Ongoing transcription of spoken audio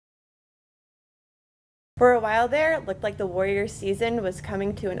For a while there, it looked like the Warriors' season was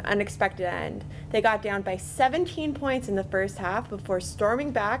coming to an unexpected end. They got down by 17 points in the first half before storming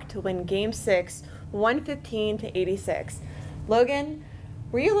back to win Game 6, 115-86. Logan,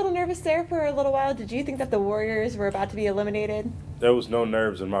 were you a little nervous there for a little while? Did you think that the Warriors were about to be eliminated? There was no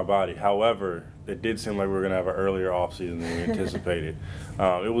nerves in my body. However, it did seem like we were going to have an earlier offseason than we anticipated.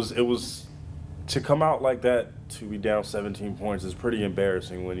 It was to come out like that, to be down 17 points is pretty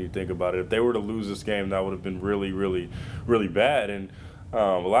embarrassing when you think about it. If they were to lose this game, that would have been really, really, really bad. And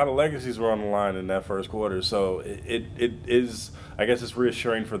a lot of legacies were on the line in that first quarter. So it is, I guess it's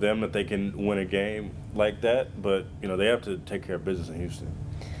reassuring for them that they can win a game like that. But, you know, they have to take care of business in Houston.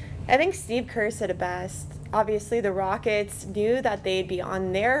 I think Steve Kerr said it best. Obviously, the Rockets knew that they'd be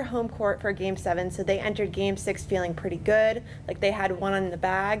on their home court for Game 7, so they entered Game 6 feeling pretty good, like they had one in the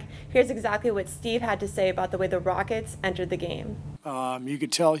bag. Here's exactly what Steve had to say about the way the Rockets entered the game. You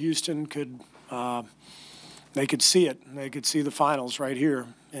could tell Houston they could see it. They could see the finals right here.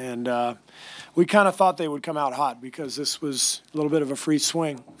 And we kind of thought they would come out hot because this was a little bit of a free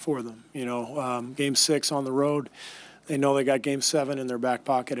swing for them. You know, Game 6 on the road. They know they got Game 7 in their back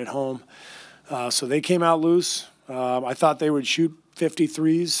pocket at home. So they came out loose. I thought they would shoot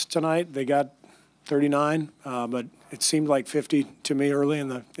 53s tonight. They got 39, but it seemed like 50 to me early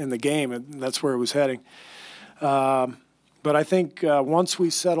in the game, and that's where it was heading. But I think once we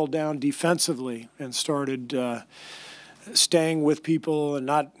settled down defensively and started staying with people and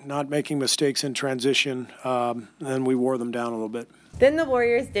not making mistakes in transition, then we wore them down a little bit. Then the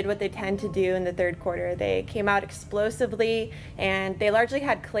Warriors did what they tend to do in the third quarter. They came out explosively, and they largely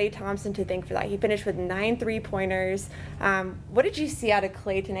had Klay Thompson to thank for that. He finished with 9 3-pointers. What did you see out of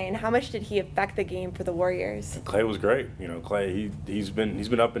Klay tonight, and how much did he affect the game for the Warriors? Klay was great. You know, Klay, he's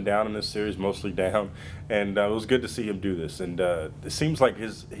been up and down in this series, mostly down, and it was good to see him do this. And it seems like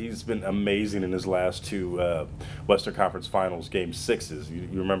he's been amazing in his last 2 Western Conference Finals Game 6s.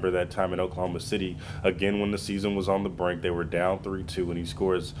 You remember that time in Oklahoma City, again when the season was on the brink. They were down 3-2, and he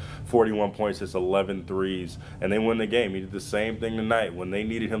scores 41 points, hits 11 threes, and they win the game. He did the same thing tonight. When they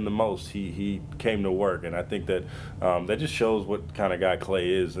needed him the most, he came to work, and I think that that just shows what kind of guy Klay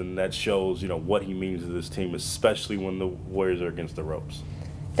is, and that shows, you know, what he means to this team, especially when the Warriors are against the ropes.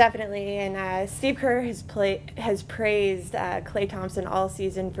 Definitely, and Steve Kerr has praised Klay Thompson all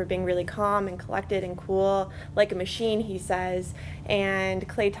season for being really calm and collected and cool, like a machine, he says. And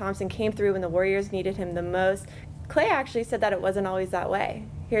Klay Thompson came through when the Warriors needed him the most. Klay actually said that it wasn't always that way.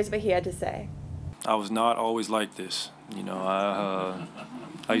 Here's what he had to say. I was not always like this. You know,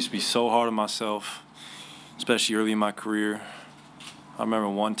 I used to be so hard on myself, especially early in my career. I remember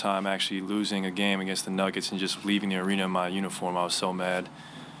one time actually losing a game against the Nuggets and just leaving the arena in my uniform. I was so mad.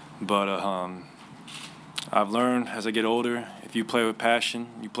 But I've learned as I get older, if you play with passion,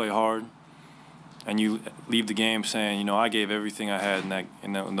 you play hard, and you leave the game saying, you know, I gave everything I had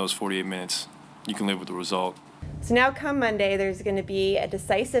in those 48 minutes, you can live with the result. So now come Monday, there's going to be a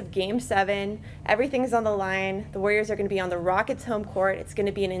decisive Game 7. Everything's on the line. The Warriors are going to be on the Rockets' home court. It's going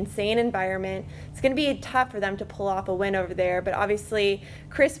to be an insane environment. It's going to be tough for them to pull off a win over there, but obviously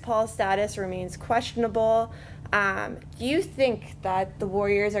Chris Paul's status remains questionable. Do you think that the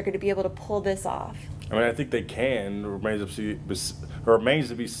Warriors are going to be able to pull this off? I mean, I think they can. Remains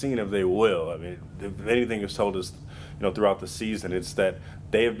to be seen if they will. I mean, if anything is told us, you know, throughout the season, it's that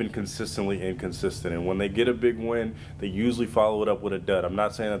they have been consistently inconsistent, and when they get a big win, they usually follow it up with a dud. I'm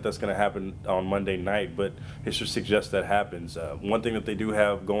not saying that that's going to happen on Monday night, but history suggests that happens. One thing that they do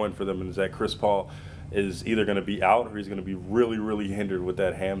have going for them is that Chris Paul is either going to be out or he's going to be really, really hindered with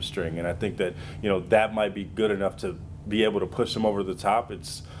that hamstring, and I think that, you know, that might be good enough to be able to push them over the top.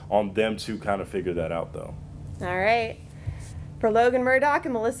 It's on them to kind of figure that out, though. All right. For Logan, Murdock,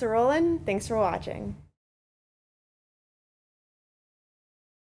 and Melissa Rohlin, thanks for watching.